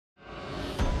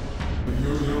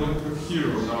You're like a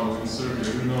hero now in Serbia,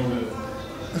 you know that.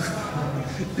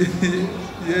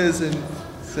 Yes, and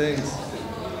thanks.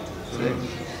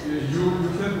 You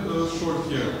had short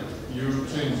hair. You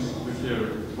changed the hair.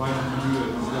 Why did you do that?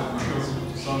 Is that because of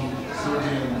some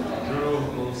Serbian girl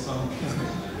or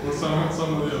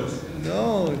somebody else?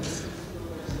 No, it's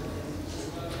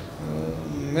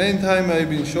main time I've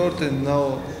been short and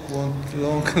now want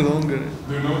longer.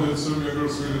 Do you know that Serbian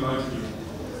girls really like you?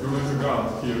 You're like a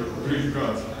god here, a Greek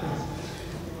god.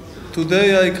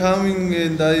 Today I coming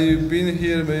and I've been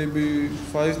here maybe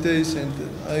 5 days and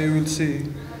I will see.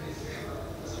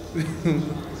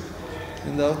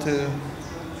 And after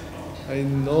I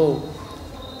know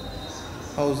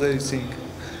how they think.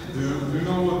 Do you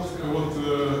know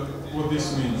what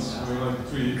this means? Like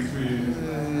three.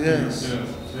 Yes.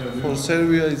 Yeah. For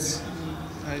Serbia, it's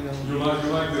I know. You like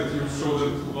that? You show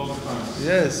that a lot of times.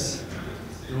 Yes.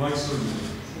 You like Serbia?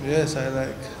 Yes, I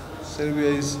like.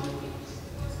 Serbia is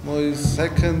my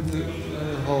second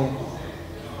home.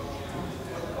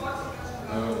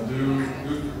 Did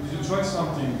you try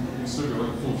something in Serbia,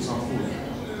 like some food?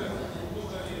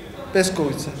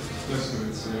 Peskovica.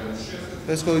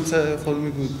 Peskovica for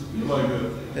me good. You like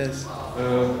that? Yes.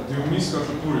 Do you miss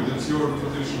khachapuri? That's your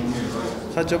traditional meal, right?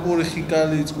 Khachapuri,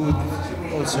 hikali, it's good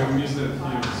also. Do you miss that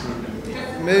here in Serbia?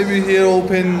 Maybe here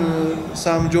open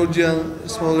some Georgian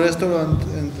small restaurant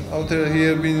and out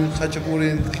here been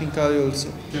khachapuri and hikali also.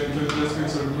 Can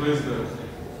Peskovica replace that?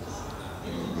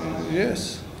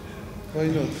 Yes. Why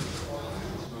not?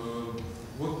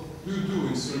 What do you do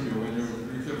in Serbia when you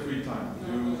have free time?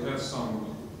 Do you have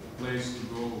some place to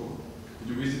go? Did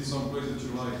you visit some place that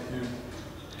you like here?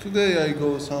 Today I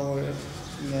go somewhere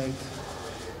night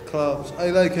clubs.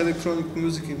 I like electronic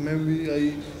music. Maybe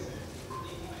I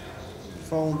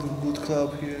found a good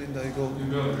club here and I go. In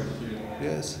Belgrade here?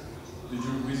 Yes. Did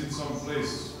you visit some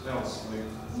place else,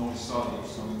 like Novi Sad or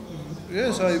something?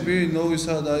 Yes, I've been in Novi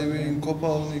Sad, I've been in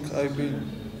Kopalnik, I've been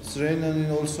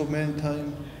Zrenjanin also many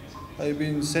times. I've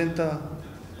been in Senta.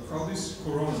 How this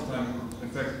Corona time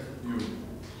affect you?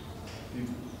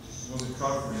 Was it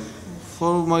hard for you?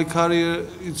 For my career,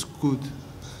 it's good.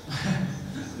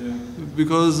 Yeah.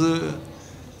 Because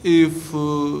if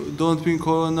don't be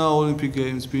Corona, Olympic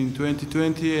Games be in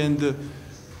 2020, and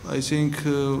I think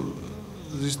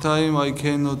this time I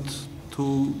cannot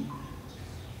to.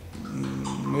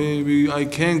 Maybe I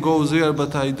can go there,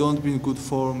 but I don't be in good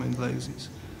form and like this.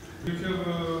 You have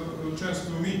a chance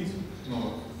to meet?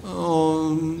 No.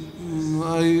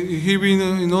 He been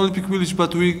in Olympic Village,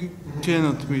 but we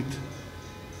cannot meet.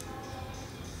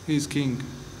 He's king.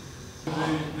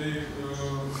 They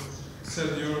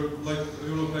said you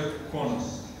look like Conor.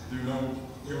 Do you know?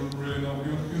 You really know?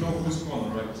 You know who's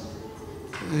Conor, right?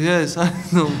 Yes, I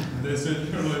know. They said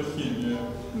you're like him. Yeah.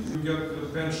 You get a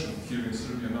pension here in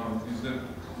Serbia now. Is that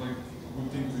like a good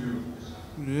thing to you?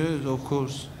 Yes, of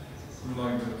course. You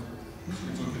like that?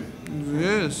 It's okay.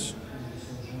 Yes.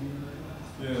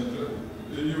 Yeah.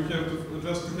 You have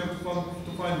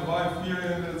to find a wife here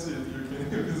and that's it. You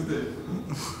can stay.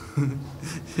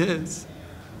 Yes.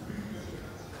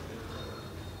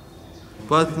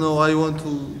 But no, I want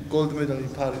to gold medal in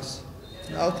Paris.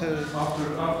 After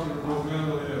gold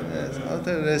medal, yeah. Yes, yeah.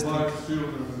 after resting. Life,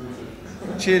 children,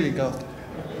 Chilling after.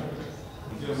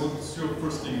 Yeah, what's your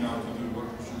first thing now to do? What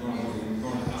you going to do? You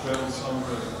going to travel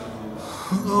somewhere?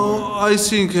 Oh, I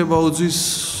think about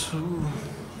this,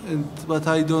 but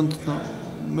I don't know.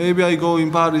 Maybe I go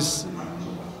in Paris.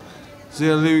 They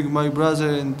are living my brother,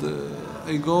 and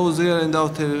I go there, and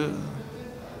after.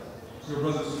 Your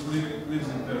brother lives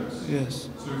in Paris. Yes.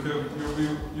 So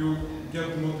you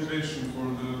get motivation for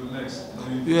the next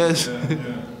Olympics. Yes.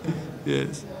 Yeah.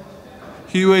 Yes.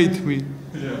 He wait me.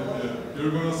 Yeah.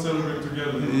 You're gonna celebrate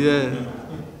together. Yeah.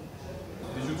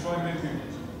 Did you try maybe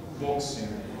boxing?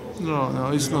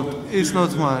 No, it's not. It's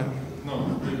not mine.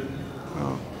 No, really.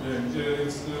 No. Yeah.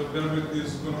 It's Belgrade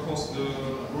is gonna host the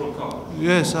World Cup.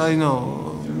 Yes, I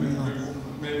know.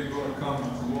 Maybe gonna come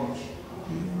to watch.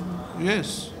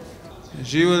 Yes.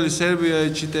 Živjeli Srbija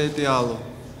i čitajte Alo.